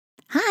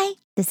Hi,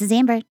 this is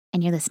Amber,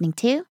 and you're listening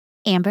to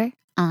Amber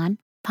on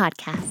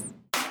Podcast.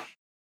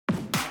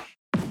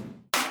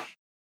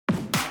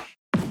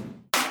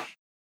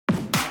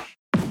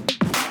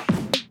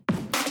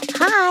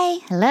 Hi,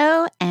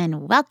 hello,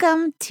 and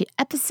welcome to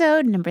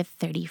episode number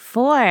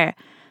 34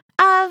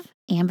 of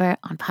Amber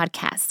on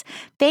Podcast.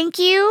 Thank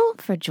you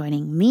for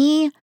joining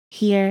me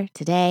here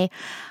today.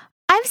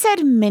 I've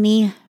said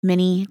many,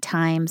 many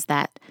times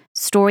that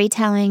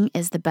storytelling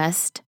is the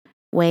best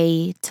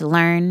way to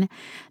learn,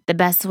 the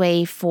best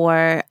way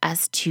for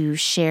us to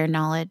share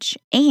knowledge,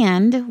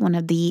 and one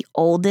of the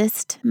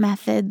oldest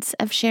methods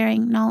of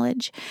sharing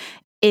knowledge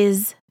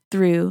is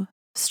through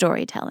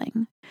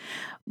storytelling.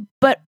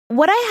 But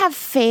what I have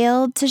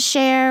failed to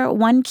share,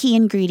 one key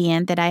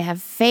ingredient that I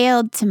have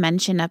failed to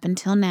mention up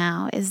until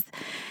now, is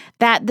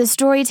that the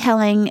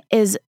storytelling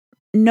is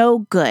no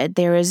good.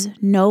 There is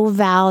no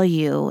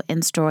value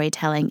in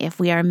storytelling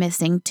if we are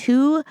missing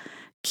two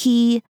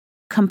key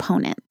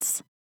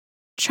components: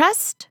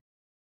 trust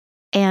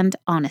and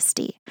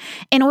honesty.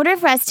 In order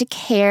for us to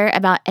care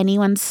about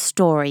anyone's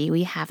story,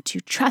 we have to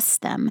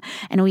trust them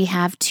and we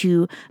have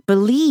to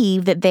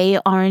believe that they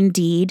are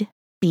indeed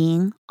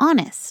being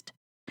honest.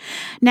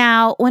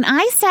 Now, when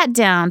I sat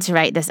down to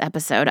write this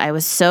episode, I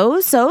was so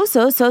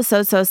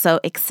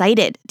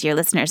excited, dear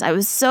listeners. I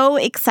was so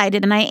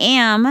excited, and I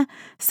am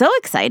so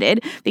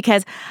excited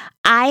because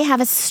I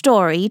have a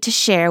story to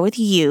share with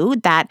you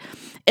that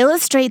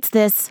illustrates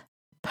this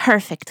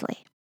perfectly.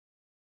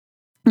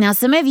 Now,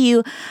 some of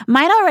you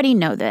might already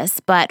know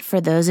this, but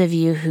for those of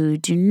you who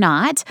do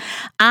not,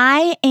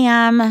 I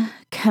am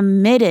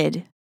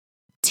committed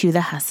to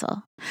the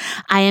hustle.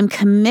 I am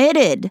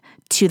committed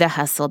to the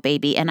hustle,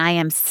 baby, and I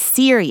am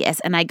serious.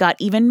 And I got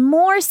even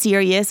more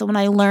serious when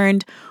I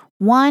learned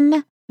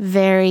one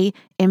very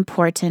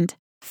important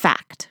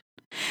fact: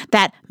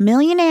 that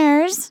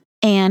millionaires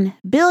and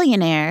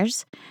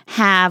billionaires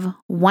have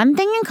one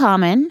thing in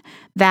common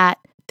that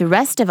the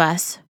rest of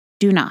us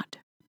do not.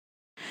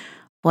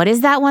 What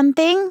is that one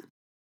thing?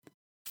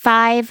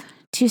 5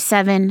 to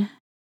 7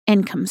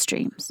 income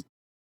streams.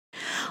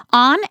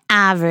 On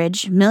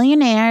average,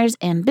 millionaires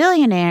and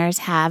billionaires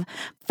have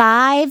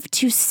 5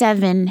 to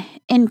 7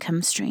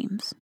 income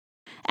streams,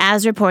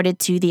 as reported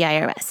to the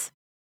IRS.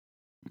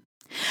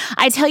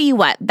 I tell you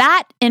what,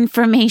 that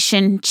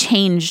information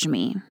changed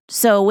me.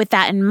 So with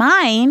that in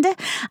mind,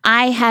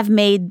 I have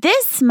made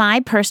this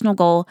my personal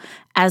goal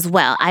as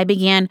well. I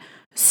began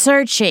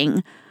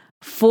searching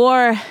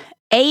for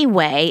a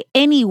way,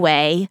 any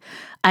way,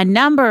 a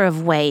number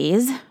of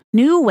ways,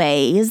 new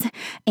ways,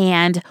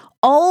 and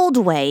old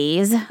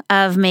ways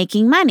of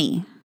making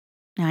money.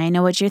 Now, I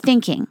know what you're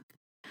thinking.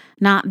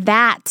 Not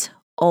that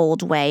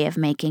old way of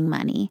making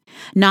money.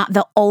 Not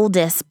the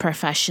oldest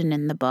profession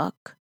in the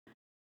book.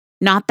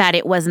 Not that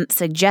it wasn't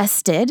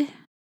suggested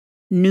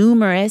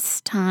numerous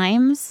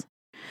times.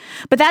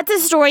 But that's a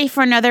story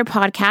for another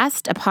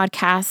podcast, a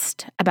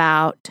podcast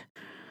about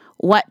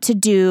what to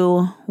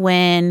do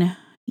when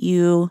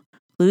you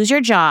lose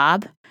your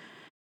job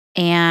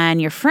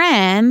and your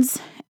friends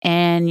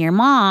and your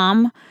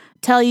mom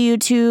tell you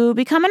to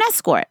become an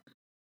escort.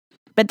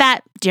 But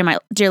that,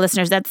 dear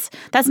listeners, that's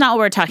not what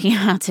we're talking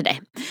about today.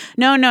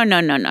 No.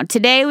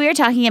 Today we are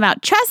talking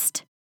about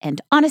trust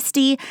and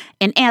honesty.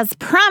 And as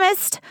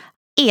promised,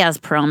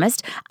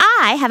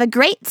 I have a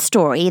great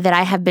story that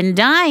I have been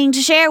dying to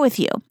share with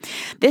you.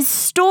 This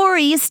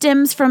story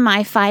stems from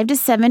my 5 to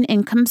 7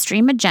 income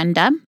stream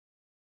agenda.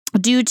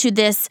 Due to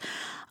this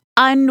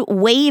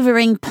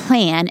unwavering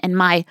plan and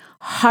my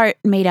heart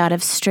made out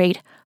of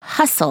straight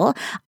hustle,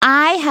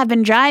 I have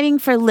been driving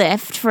for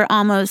Lyft for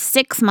almost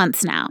 6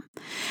 months now,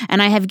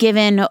 and I have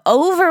given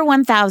over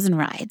 1,000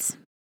 rides,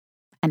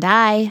 and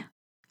I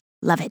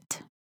love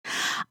it.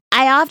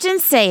 I often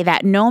say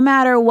that no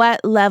matter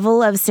what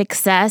level of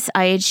success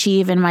I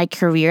achieve in my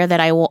career, that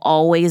I will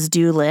always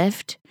do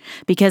Lyft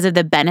because of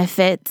the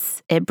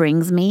benefits it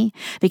brings me,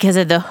 because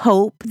of the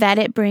hope that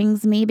it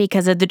brings me,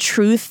 because of the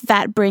truth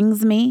that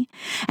brings me,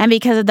 and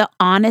because of the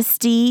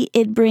honesty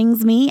it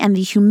brings me, and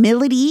the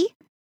humility.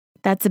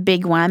 That's a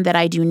big one that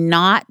I do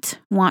not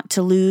want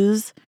to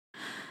lose.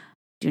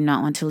 Do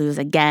not want to lose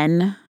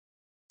again.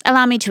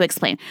 Allow me to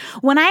explain.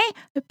 When I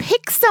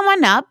pick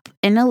someone up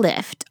in a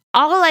Lyft,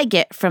 all I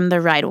get from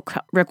the ride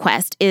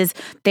request is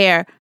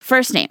their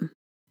first name.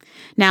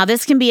 Now,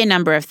 this can be a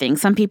number of things.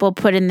 Some people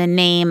put in the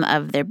name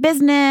of their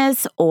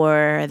business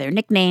or their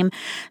nickname.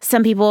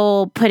 Some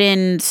people put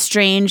in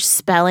strange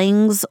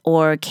spellings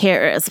or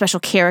special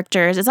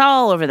characters. It's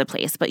all over the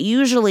place. But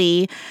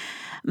usually,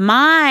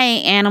 my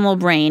animal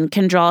brain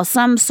can draw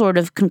some sort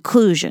of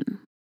conclusion.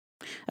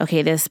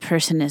 Okay, this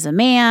person is a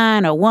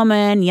man, a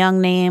woman,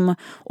 young name,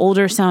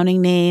 older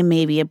sounding name,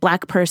 maybe a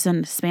black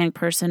person, Hispanic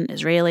person,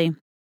 Israeli.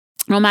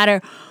 No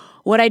matter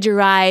what I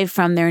derive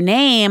from their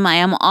name, I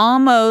am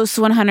almost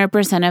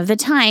 100% of the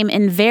time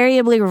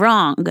invariably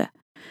wrong.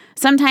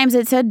 Sometimes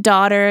it's a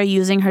daughter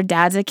using her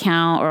dad's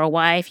account or a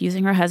wife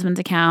using her husband's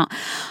account.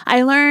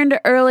 I learned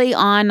early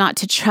on not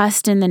to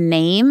trust in the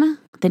name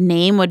The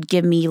name would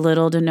give me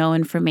little to no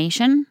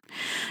information.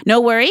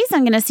 No worries,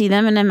 I'm going to see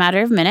them in a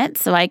matter of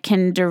minutes, so I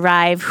can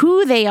derive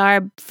who they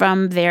are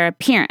from their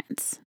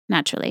appearance,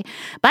 naturally.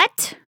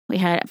 But we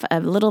had a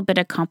little bit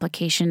of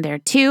complication there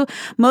too.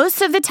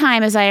 Most of the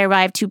time as I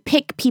arrive to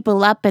pick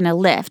people up in a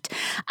lift,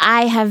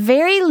 I have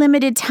very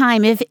limited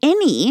time, if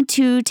any,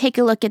 to take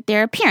a look at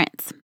their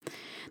appearance.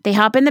 They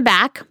hop in the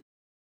back,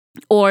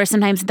 or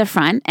sometimes at the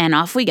front, and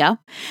off we go.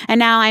 And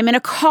now I'm in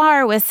a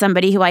car with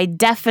somebody who I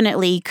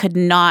definitely could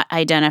not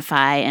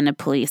identify in a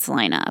police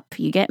lineup.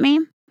 You get me?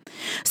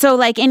 So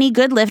like any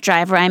good Lyft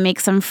driver, I make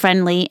some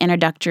friendly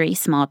introductory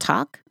small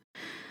talk.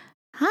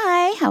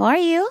 Hi, how are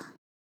you?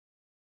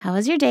 How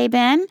has your day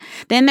been?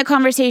 Then the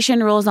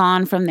conversation rolls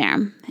on from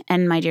there.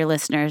 And my dear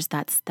listeners,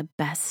 that's the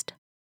best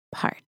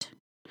part.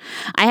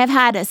 I have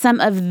had some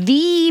of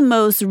the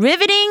most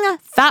riveting,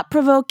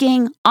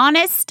 thought-provoking,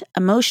 honest,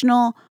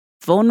 emotional,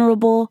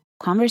 vulnerable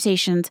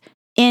conversations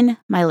in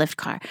my Lyft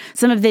car.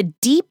 Some of the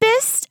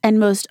deepest and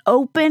most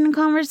open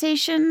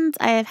conversations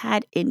I have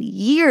had in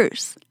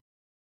years,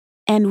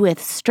 and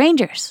with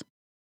strangers.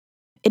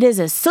 It is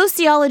a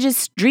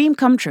sociologist's dream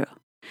come true.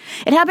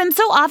 It happens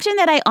so often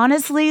that I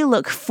honestly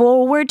look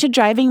forward to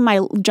driving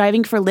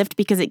for Lyft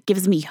because it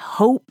gives me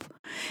hope.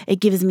 It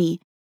gives me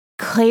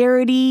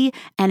clarity,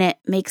 and it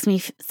makes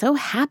me so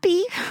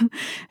happy.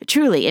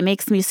 Truly, it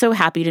makes me so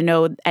happy to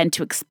know and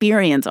to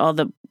experience all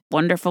the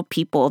wonderful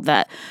people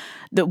that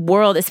the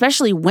world,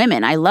 especially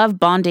women. I love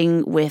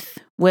bonding with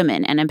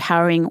women and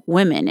empowering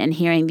women and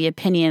hearing the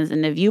opinions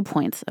and the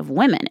viewpoints of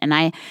women. And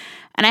I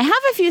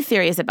have a few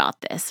theories about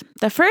this.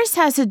 The first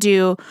has to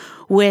do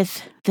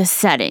with the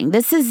setting.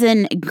 This is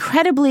an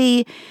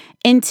incredibly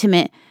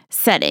intimate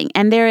setting,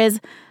 and there is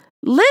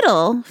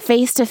little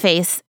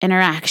face-to-face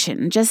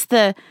interaction, just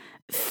the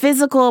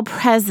physical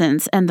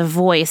presence and the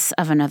voice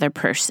of another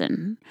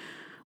person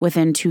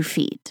within 2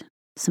 feet,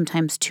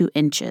 sometimes 2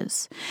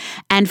 inches.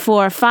 And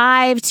for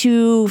 5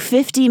 to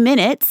 50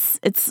 minutes,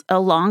 it's a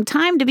long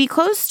time to be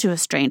close to a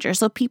stranger,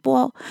 so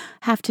people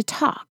have to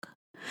talk.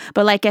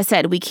 But like I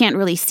said, we can't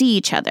really see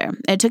each other.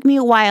 It took me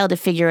a while to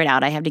figure it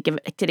out. I had to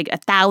take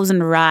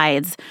 1,000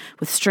 rides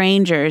with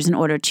strangers in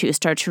order to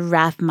start to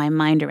wrap my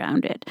mind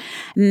around it.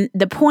 And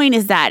the point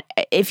is that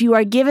if you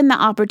are given the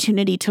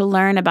opportunity to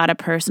learn about a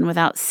person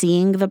without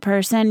seeing the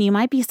person, you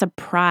might be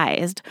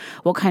surprised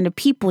what kind of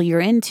people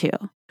you're into.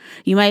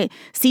 You might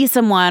see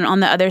someone on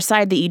the other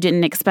side that you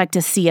didn't expect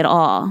to see at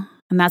all.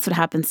 And that's what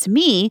happens to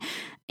me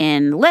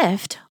in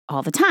Lyft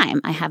all the time.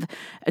 I have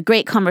a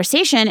great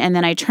conversation, and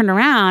then I turn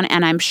around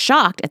and I'm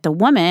shocked at the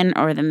woman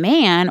or the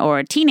man or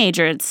a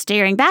teenager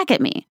staring back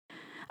at me.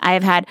 I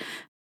have had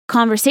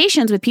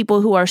conversations with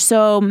people who are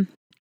so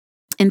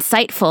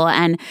insightful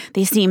and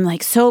they seem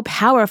like so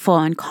powerful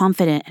and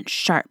confident and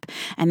sharp.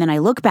 And then I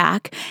look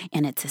back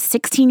and it's a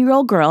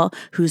 16-year-old girl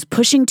who's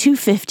pushing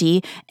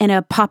 250 in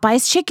a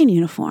Popeye's chicken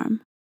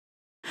uniform.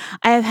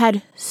 I have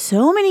had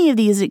so many of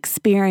these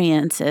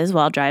experiences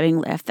while driving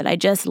Lyft that I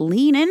just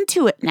lean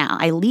into it now.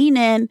 I lean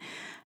in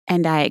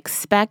and I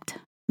expect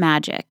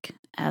magic,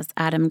 as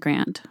Adam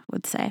Grant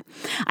would say.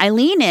 I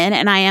lean in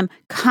and I am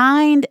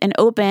kind and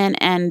open,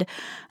 and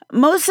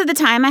most of the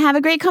time I have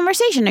a great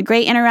conversation, a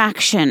great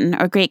interaction,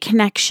 or great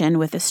connection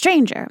with a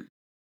stranger.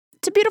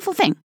 It's a beautiful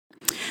thing.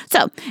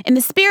 So, in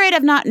the spirit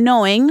of not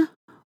knowing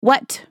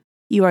what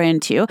you are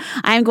into,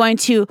 I'm going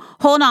to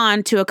hold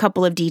on to a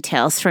couple of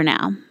details for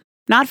now.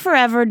 Not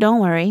forever, don't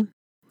worry.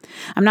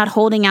 I'm not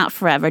holding out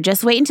forever.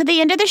 Just wait until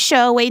the end of the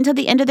show.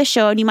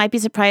 And you might be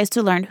surprised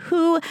to learn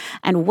who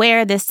and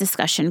where this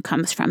discussion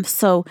comes from.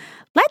 So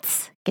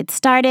let's get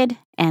started,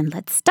 and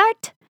let's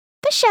start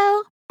the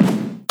show.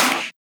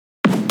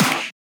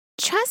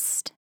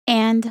 Trust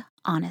and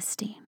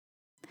honesty.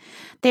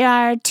 There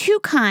are 2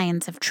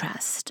 kinds of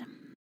trust.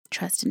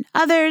 Trust in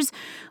others,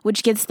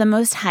 which gets the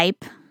most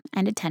hype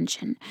and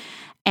attention,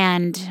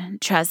 and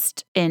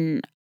trust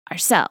in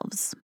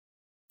ourselves.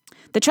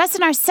 The trust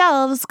in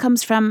ourselves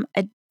comes from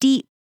a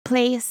deep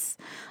place,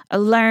 a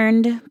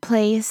learned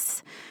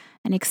place,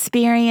 an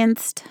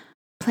experienced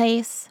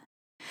place.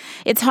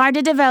 It's hard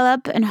to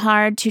develop and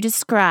hard to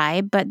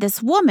describe, but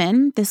this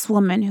woman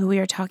who we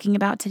are talking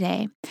about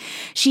today,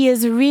 she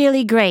is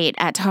really great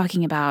at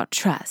talking about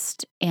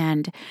trust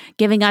and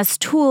giving us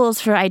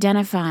tools for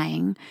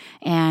identifying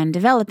and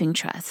developing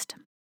trust.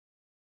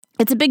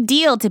 It's a big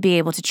deal to be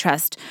able to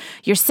trust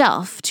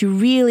yourself, to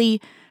really,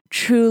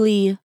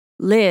 truly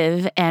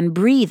live and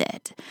breathe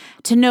it,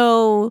 to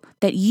know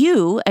that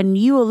you and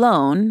you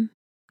alone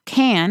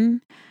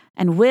can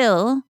and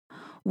will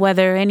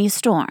weather any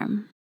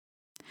storm.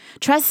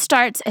 Trust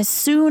starts as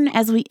soon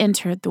as we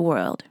enter the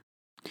world.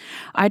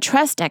 Our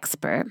trust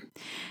expert,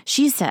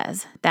 she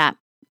says that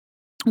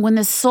when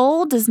the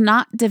soul does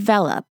not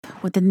develop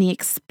within the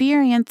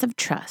experience of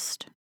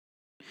trust,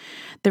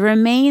 there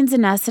remains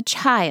in us a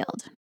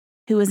child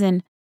who is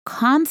in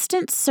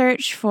constant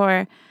search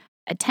for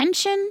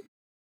attention,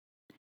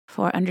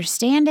 for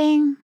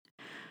understanding,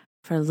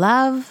 for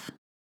love,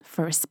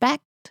 for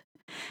respect,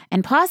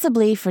 and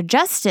possibly for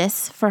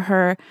justice for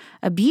her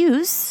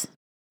abuse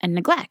and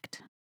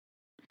neglect.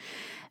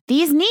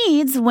 These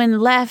needs,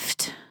 when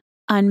left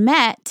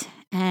unmet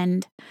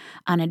and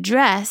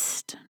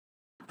unaddressed,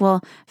 will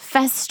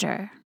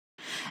fester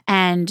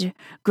and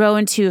grow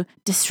into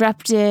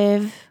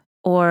disruptive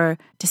or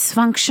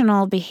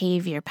dysfunctional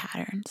behavior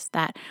patterns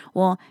that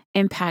will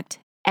impact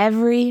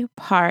every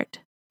part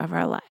of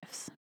our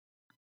lives.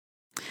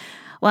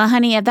 Well,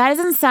 honey, if that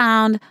doesn't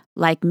sound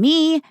like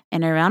me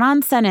in a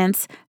run-on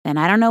sentence, then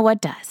I don't know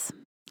what does.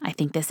 I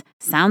think this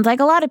sounds like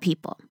a lot of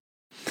people.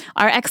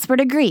 Our expert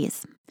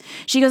agrees.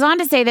 She goes on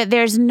to say that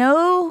there's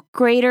no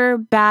greater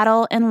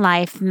battle in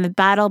life than the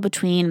battle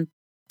between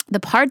the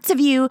parts of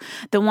you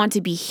that want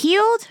to be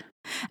healed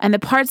and the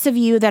parts of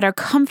you that are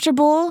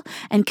comfortable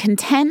and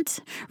content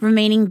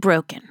remaining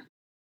broken.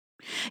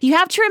 You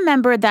have to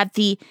remember that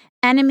the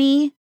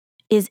enemy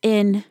is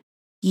in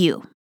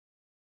you.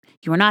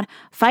 You are not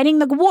fighting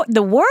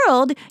the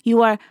world,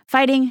 you are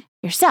fighting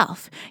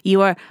yourself. You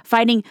are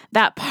fighting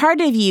that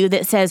part of you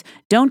that says,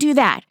 don't do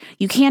that.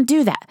 You can't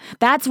do that.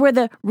 That's where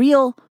the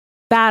real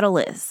battle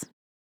is.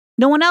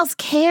 No one else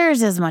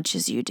cares as much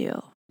as you do.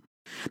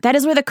 That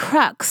is where the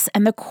crux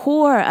and the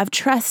core of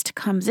trust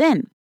comes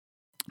in.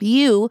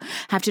 You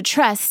have to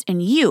trust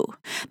in you,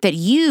 that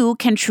you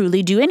can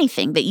truly do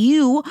anything, that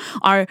you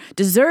are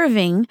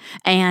deserving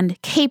and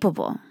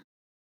capable.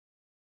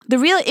 The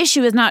real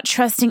issue is not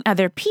trusting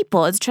other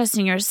people, it's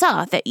trusting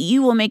yourself, that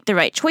you will make the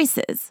right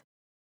choices,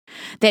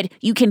 that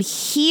you can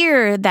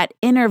hear that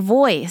inner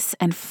voice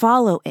and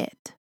follow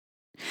it,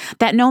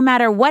 that no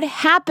matter what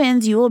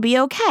happens, you will be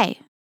okay.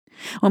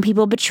 When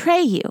people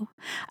betray you,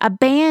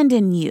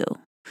 abandon you,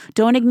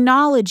 don't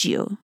acknowledge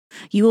you,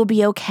 you will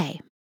be okay.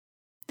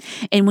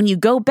 And when you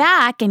go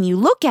back and you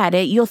look at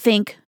it, you'll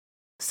think,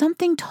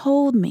 something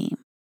told me.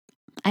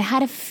 I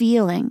had a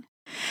feeling.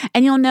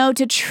 And you'll know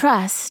to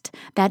trust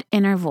that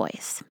inner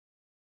voice.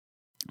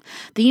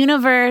 The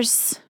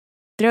universe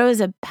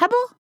throws a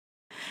pebble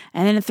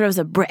and then it throws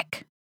a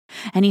brick.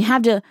 And you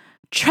have to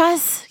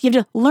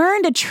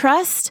learn to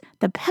trust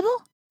the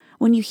pebble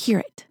when you hear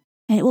it.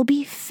 And it will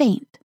be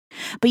faint.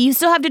 But you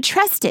still have to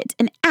trust it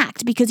and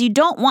act because you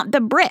don't want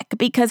the brick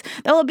because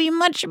that will be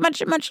much,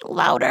 much, much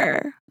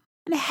louder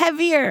and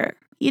heavier.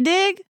 You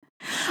dig?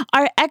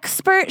 Our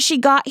expert, she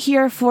got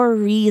here for a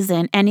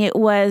reason, and it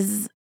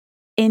was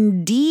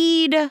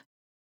indeed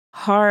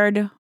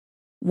hard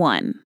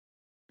won.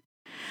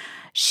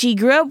 She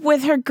grew up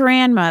with her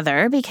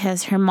grandmother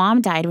because her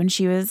mom died when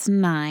she was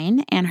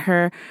 9, and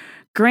her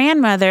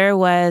grandmother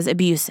was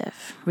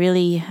abusive,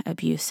 really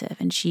abusive,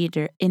 and she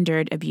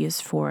endured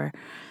abuse for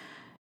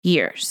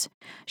years.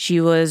 She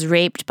was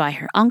raped by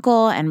her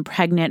uncle and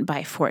pregnant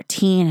by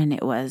 14, and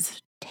it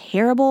was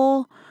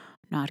terrible,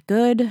 not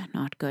good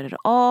at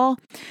all.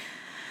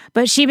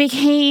 But she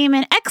became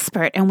an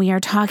expert, and we are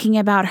talking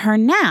about her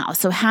now.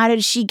 So how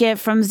did she get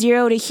from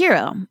zero to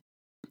hero?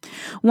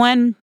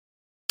 One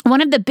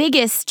of the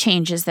biggest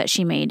changes that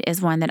she made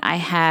is one that I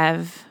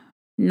have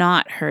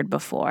not heard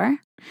before.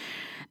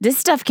 This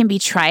stuff can be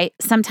trite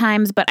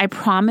sometimes, but I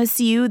promise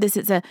you this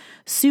is a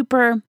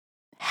super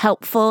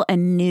helpful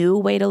and new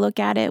way to look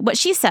at it. What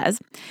she says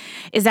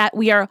is that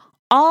we are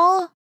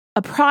all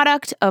a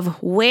product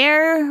of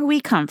where we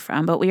come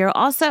from, but we are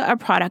also a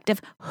product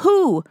of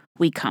who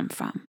we come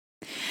from.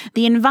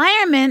 The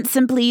environment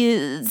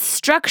simply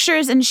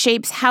structures and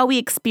shapes how we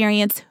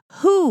experience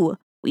who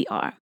we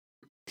are.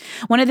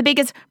 One of the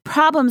biggest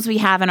problems we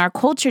have in our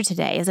culture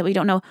today is that we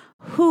don't know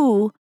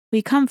who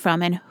we come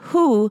from and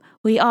who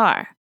we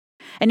are.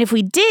 And if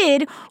we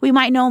did, we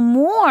might know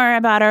more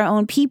about our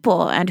own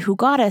people and who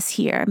got us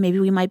here. Maybe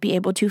we might be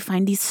able to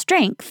find the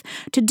strength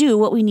to do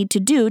what we need to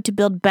do to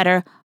build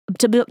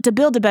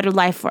a better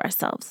life for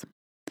ourselves.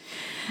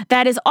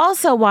 That is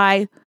also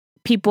why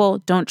people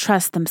don't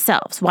trust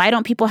themselves. Why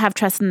don't people have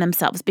trust in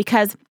themselves?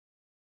 Because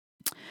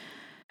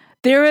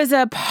there is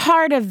a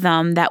part of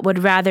them that would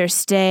rather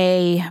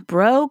stay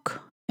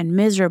broke and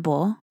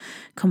miserable,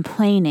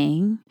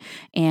 complaining,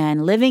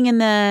 and living in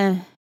the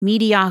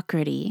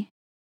mediocrity.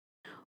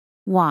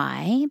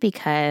 Why?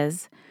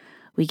 Because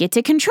we get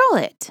to control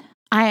it.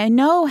 I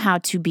know how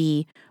to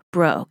be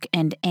broke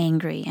and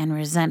angry and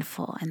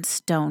resentful and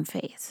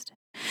stone-faced.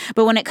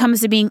 But when it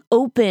comes to being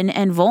open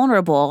and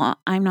vulnerable,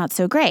 I'm not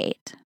so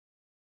great.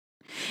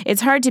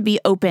 It's hard to be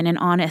open and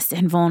honest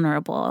and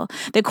vulnerable.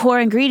 The core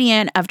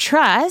ingredient of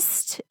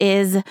trust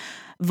is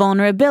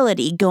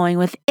vulnerability, going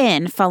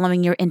within,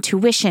 following your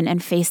intuition,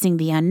 and facing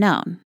the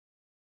unknown.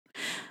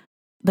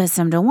 But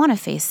some don't want to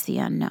face the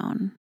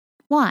unknown.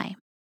 Why?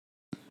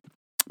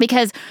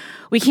 Because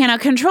we cannot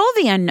control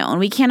the unknown.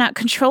 We cannot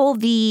control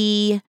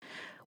the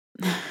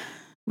unknown.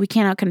 We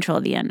can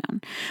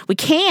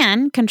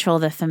control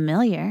the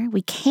familiar.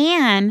 We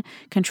can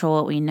control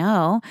what we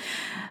know.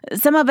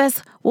 Some of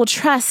us will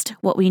trust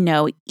what we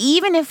know,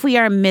 even if we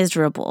are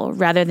miserable,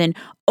 rather than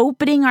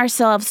opening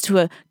ourselves to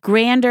a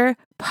grander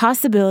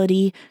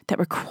possibility that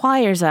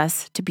requires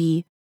us to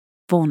be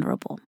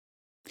vulnerable.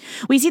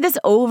 We see this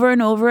over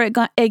and over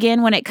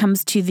again when it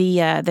comes to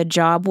the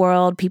job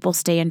world. People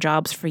stay in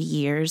jobs for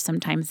years,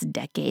 sometimes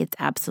decades,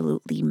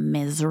 absolutely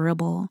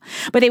miserable.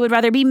 But they would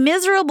rather be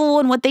miserable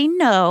in what they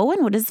know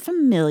and what is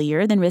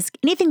familiar than risk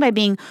anything by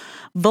being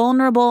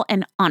vulnerable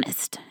and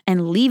honest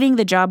and leaving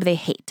the job they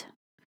hate.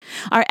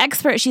 Our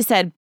expert, she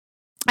said,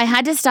 I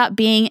had to stop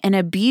being an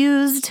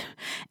abused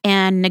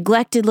and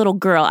neglected little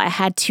girl. I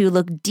had to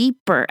look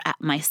deeper at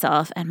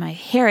myself and my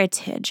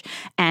heritage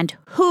and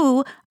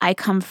who I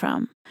come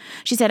from.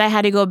 She said I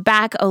had to go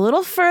back a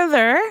little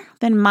further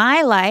than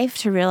my life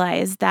to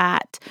realize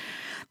that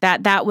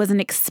was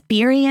an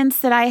experience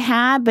that I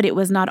had, but it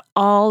was not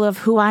all of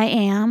who I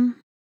am.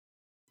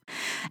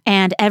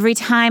 And every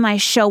time I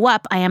show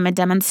up, I am a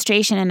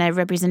demonstration and a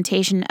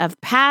representation of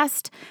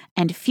past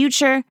and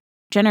future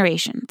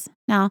generations.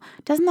 Now,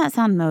 doesn't that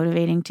sound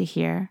motivating to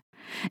hear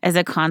as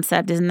a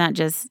concept? Isn't that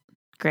just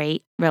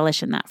great?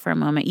 Relish in that for a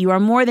moment. You are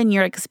more than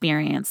your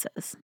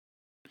experiences.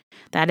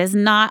 That is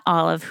not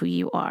all of who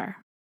you are.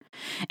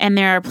 And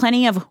there are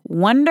plenty of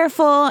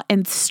wonderful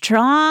and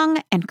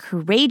strong and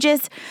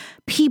courageous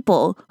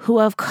people who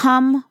have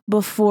come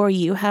before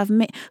you,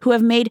 who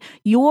have made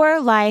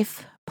your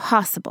life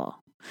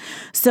possible.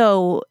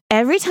 So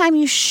every time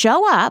you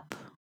show up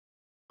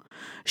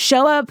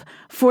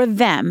for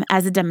them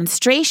as a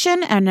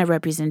demonstration and a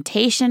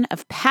representation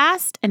of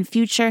past and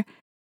future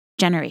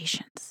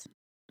generations.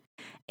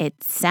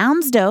 It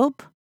sounds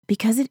dope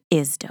because it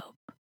is dope.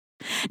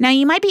 Now,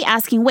 you might be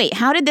asking, wait,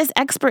 how did this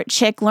expert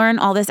chick learn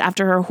all this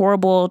after her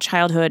horrible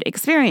childhood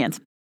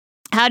experience?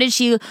 How did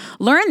she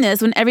learn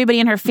this when everybody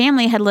in her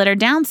family had let her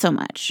down so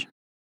much?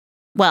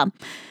 Well,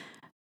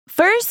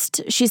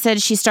 first, she said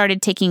she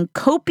started taking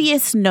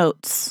copious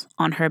notes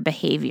on her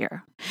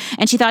behavior.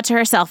 And she thought to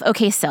herself,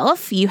 okay,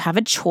 self, you have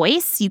a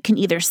choice. You can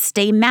either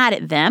stay mad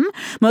at them,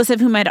 most of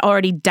whom had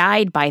already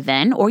died by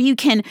then, or you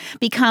can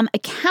become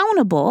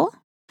accountable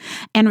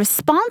and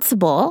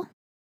responsible.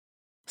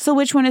 So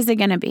which one is it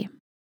going to be?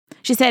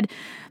 She said,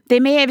 they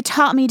may have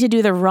taught me to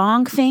do the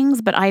wrong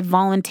things, but I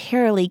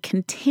voluntarily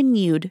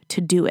continued to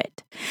do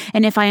it.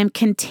 And if I am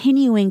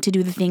continuing to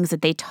do the things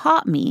that they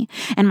taught me,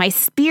 and my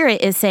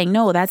spirit is saying,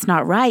 no, that's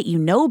not right, you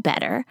know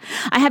better,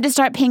 I have to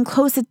start paying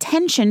close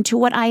attention to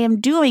what I am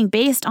doing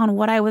based on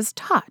what I was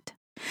taught.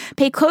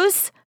 Pay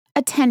close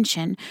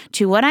attention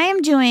to what I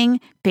am doing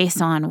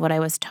based on what I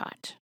was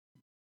taught.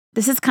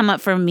 This has come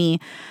up for me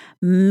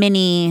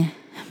many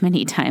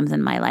times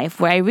in my life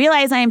where I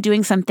realize I am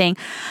doing something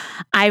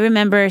I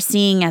remember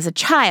seeing as a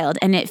child,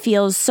 and it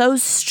feels so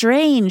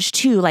strange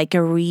too, like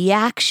a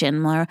reaction,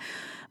 more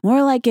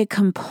like a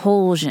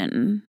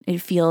compulsion.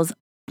 It feels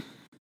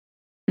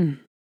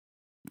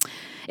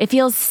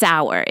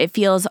sour. It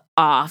feels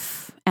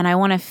off, and I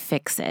want to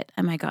fix it.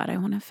 Oh my God, I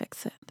want to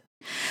fix it.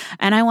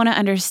 And I want to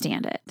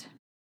understand it.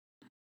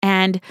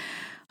 And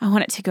I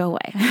want it to go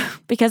away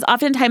because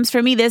oftentimes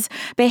for me, this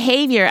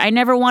behavior, I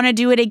never want to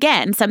do it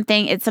again.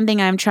 It's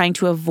something I'm trying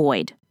to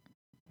avoid.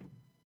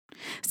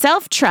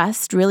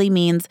 Self-trust really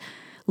means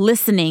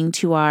listening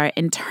to our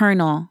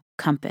internal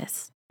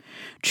compass,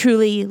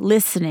 truly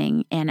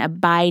listening and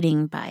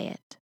abiding by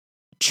it,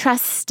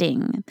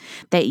 trusting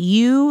that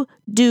you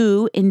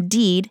do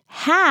indeed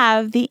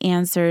have the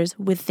answers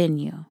within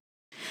you,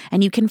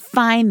 and you can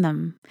find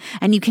them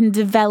and you can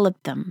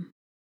develop them.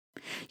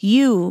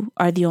 You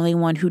are the only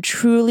one who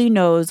truly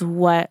knows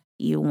what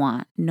you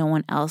want. No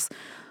one else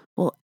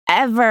will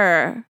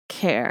ever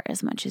care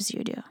as much as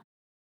you do.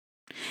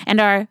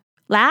 And our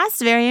last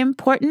very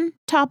important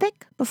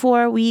topic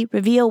before we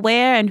reveal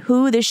where and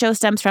who this show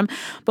stems from,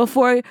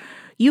 before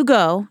you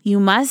go, you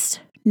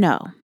must know,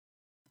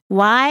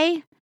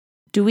 why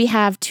do we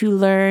have to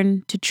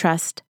learn to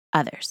trust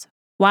others?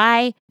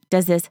 Why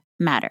does this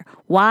matter?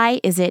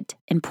 Why is it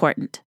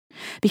important?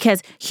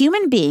 Because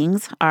human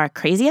beings are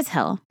crazy as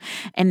hell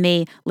and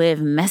they live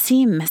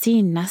messy,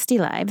 nasty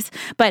lives.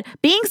 But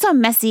being so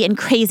messy and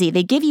crazy,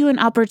 they give you an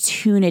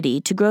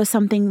opportunity to grow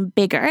something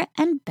bigger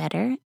and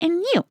better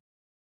in you.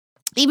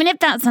 Even if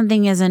that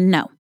something is a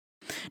no.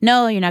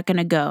 No, you're not going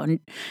to go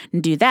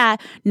and do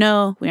that.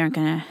 No, we aren't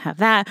going to have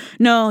that.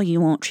 No, you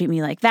won't treat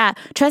me like that.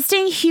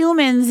 Trusting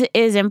humans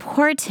is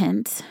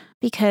important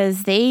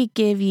because they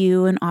give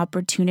you an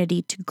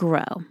opportunity to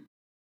grow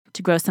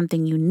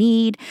something you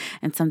need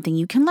and something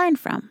you can learn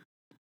from.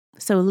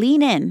 So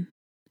lean in.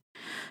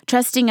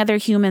 Trusting other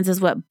humans is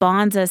what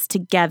bonds us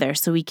together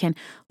so we can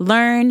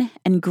learn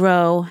and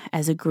grow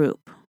as a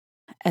group,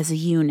 as a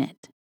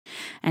unit,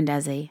 and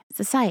as a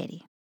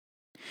society.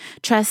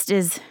 Trust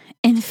is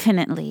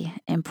infinitely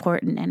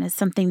important and is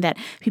something that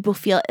people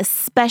feel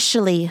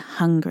especially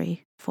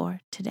hungry for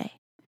today.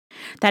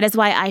 That is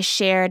why I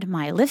shared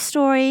my Lyft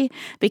story,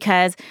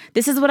 because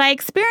this is what I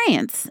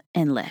experience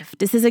in Lyft.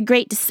 This is a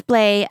great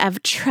display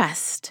of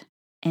trust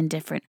in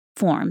different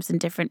forms and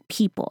different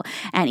people.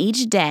 And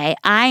each day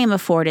I am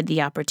afforded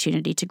the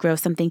opportunity to grow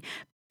something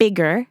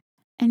bigger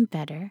and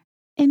better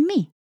in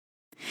me.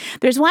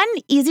 There's one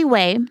easy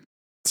way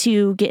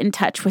to get in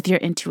touch with your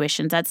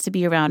intuitions. That's to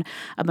be around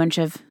a bunch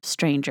of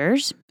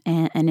strangers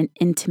and an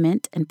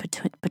intimate and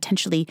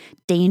potentially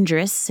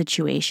dangerous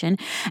situation.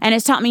 And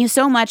it's taught me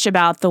so much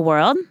about the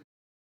world,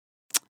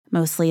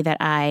 mostly that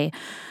I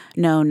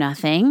know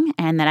nothing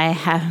and that I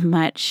have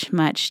much,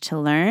 much to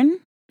learn.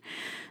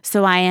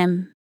 So I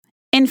am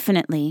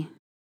infinitely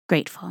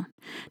grateful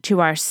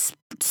to our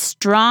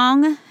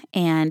strong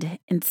and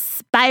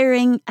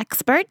inspiring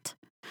expert,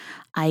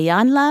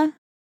 Iyanla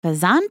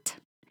Vanzant,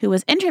 who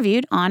was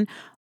interviewed on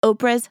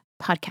Oprah's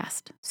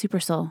podcast, Super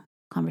Soul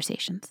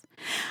Conversations.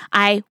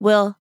 I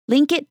will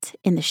link it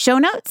in the show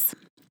notes.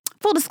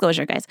 Full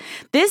disclosure, guys,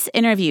 this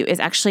interview is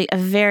actually a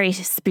very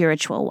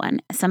spiritual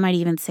one. Some might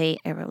even say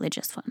a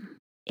religious one.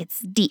 It's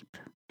deep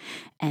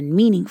and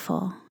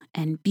meaningful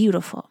and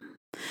beautiful.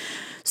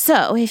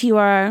 So if you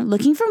are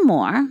looking for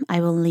more,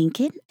 I will link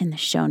it in the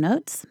show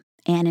notes.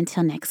 And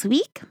until next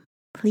week,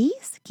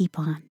 please keep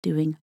on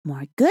doing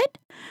more good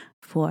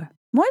for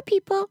more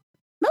people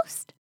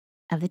most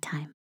of the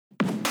time.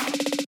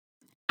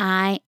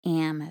 I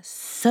am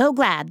so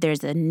glad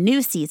there's a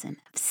new season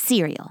of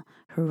Serial.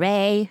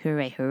 Hooray,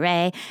 hooray,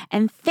 hooray.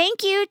 And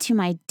thank you to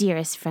my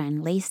dearest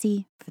friend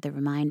Lacey for the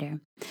reminder.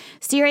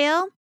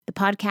 Serial, the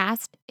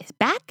podcast, is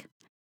back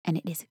and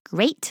it is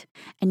great.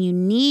 And you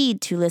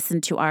need to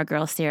listen to our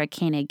girl Sarah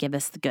Koenig give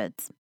us the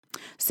goods.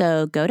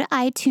 So go to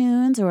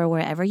iTunes or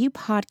wherever you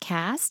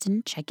podcast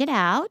and check it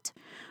out.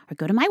 Or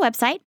go to my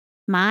website,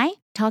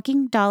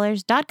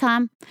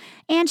 mytalkingdollars.com,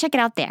 and check it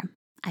out there.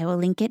 I will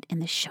link it in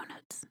the show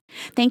notes.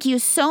 Thank you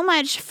so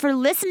much for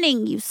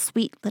listening, you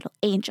sweet little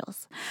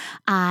angels.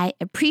 I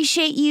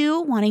appreciate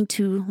you wanting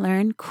to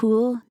learn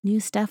cool new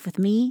stuff with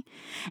me.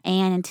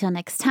 And until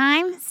next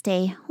time,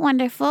 stay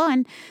wonderful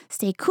and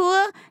stay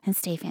cool and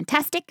stay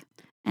fantastic.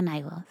 And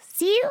I will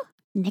see you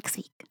next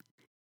week.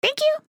 Thank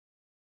you.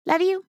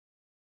 Love you.